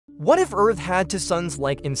What if Earth had two suns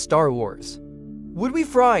like in Star Wars? Would we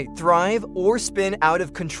fry, thrive, or spin out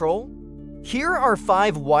of control? Here are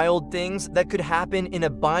 5 wild things that could happen in a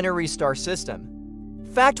binary star system.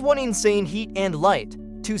 Fact 1: insane heat and light.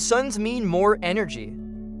 Two suns mean more energy.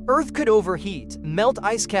 Earth could overheat, melt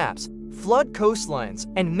ice caps, flood coastlines,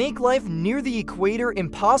 and make life near the equator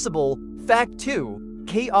impossible. Fact 2: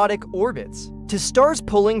 chaotic orbits. Two stars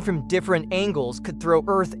pulling from different angles could throw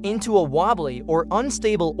Earth into a wobbly or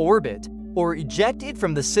unstable orbit, or eject it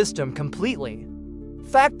from the system completely.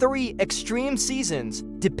 Fact 3: extreme seasons.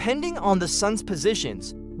 Depending on the sun's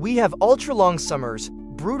positions, we have ultra-long summers,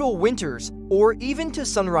 brutal winters, or even 2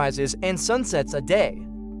 sunrises and sunsets a day.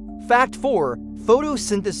 Fact 4: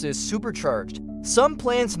 photosynthesis supercharged. Some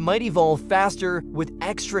plants might evolve faster with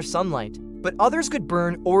extra sunlight, but others could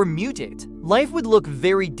burn or mutate. Life would look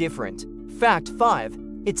very different. Fact 5: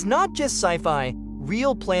 it's not just sci-fi.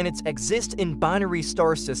 Real planets exist in binary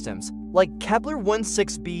star systems, like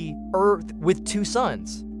Kepler-16b, Earth with 2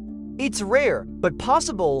 suns. It's rare, but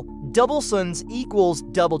possible. Double suns equals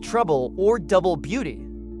double trouble or double beauty.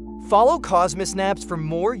 Follow CosmoSnaps for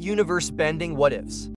more universe-bending what-ifs.